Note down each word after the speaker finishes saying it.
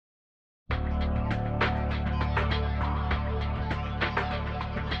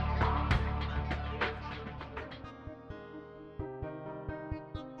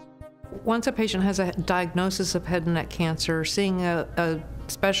Once a patient has a diagnosis of head and neck cancer, seeing a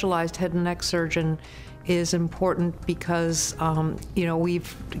specialized head and neck surgeon is important because,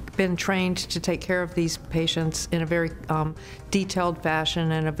 we've been trained to take care of these patients in a very detailed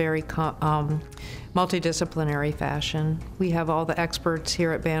fashion and a very multidisciplinary fashion. We have all the experts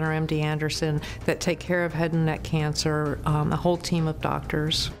here at Banner MD Anderson that take care of head and neck cancer, a whole team of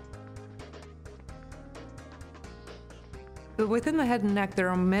doctors. Within the head and neck, there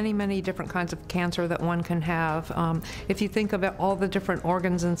are many, many different kinds of cancer that one can have. If you think of all the different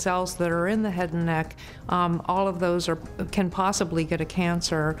organs and cells that are in the head and neck, all of those can possibly get a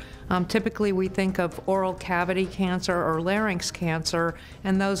cancer. Typically, we think of oral cavity cancer or larynx cancer,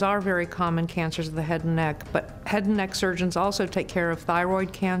 and those are very common cancers of the head and neck. But head and neck surgeons also take care of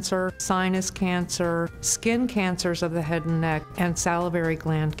thyroid cancer, sinus cancer, skin cancers of the head and neck, and salivary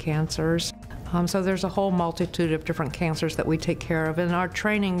gland cancers. So there's a whole multitude of different cancers that we take care of, and our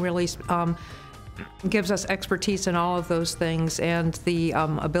training really gives us expertise in all of those things and the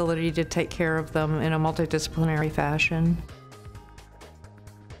ability to take care of them in a multidisciplinary fashion.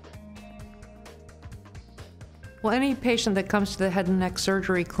 Well, any patient that comes to the head and neck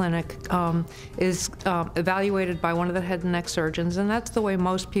surgery clinic is evaluated by one of the head and neck surgeons, and that's the way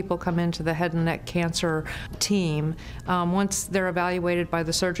most people come into the head and neck cancer team. Once they're evaluated by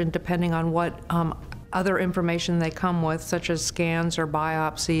the surgeon, depending on what other information they come with, such as scans or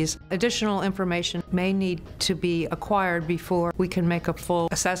biopsies, additional information may need to be acquired before we can make a full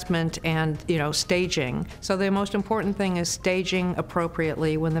assessment and, staging. So the most important thing is staging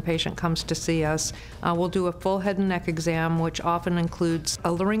appropriately when the patient comes to see us. We'll do a full head and neck exam, which often includes a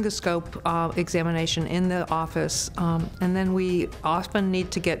laryngoscope examination in the office, and then we often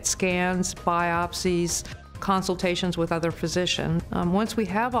need to get scans, biopsies, consultations with other physicians. Once we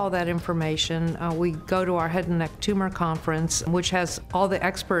have all that information, we go to our head and neck tumor conference, which has all the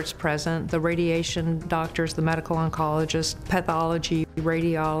experts present, the radiation doctors, the medical oncologists, pathology,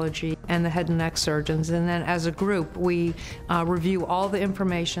 radiology, and the head and neck surgeons. And then as a group, we review all the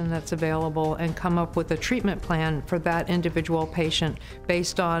information that's available and come up with a treatment plan for that individual patient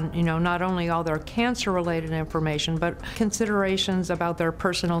based on, not only all their cancer-related information, but considerations about their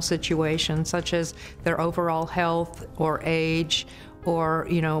personal situation, such as their overall health or age or,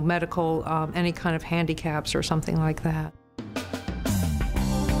 medical, any kind of handicaps or something like that.